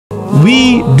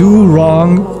we do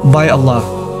wrong by Allah,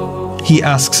 He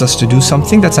asks us to do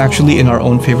something that's actually in our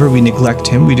own favor. We neglect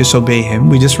Him, we disobey Him,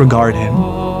 we disregard Him.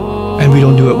 And we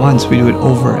don't do it once, we do it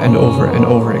over and over and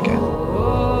over again.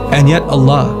 And yet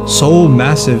Allah, so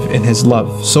massive in His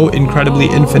love, so incredibly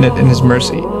infinite in His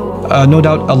mercy, no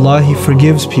doubt Allah, He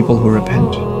forgives people who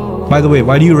repent. By the way,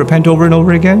 why do you repent over and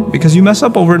over again? Because you mess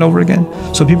up over and over again.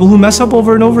 So people who mess up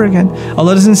over and over again,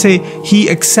 Allah doesn't say He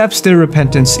accepts their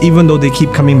repentance even though they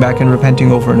keep coming back and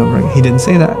repenting over and over again. He didn't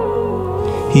say that.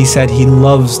 He said He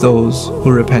loves those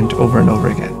who repent over and over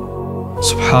again.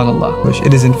 SubhanAllah.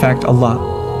 It is in fact Allah.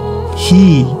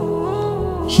 He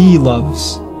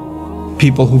loves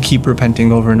people who keep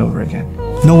repenting over and over again.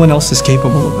 No one else is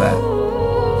capable of that.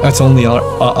 That's only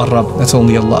Ar-Rabb. That's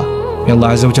only Allah. May Allah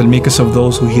Azza wa Jal make us of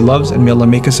those who He loves, and may Allah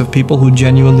make us of people who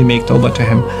genuinely make tawbah to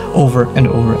Him over and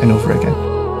over and over again.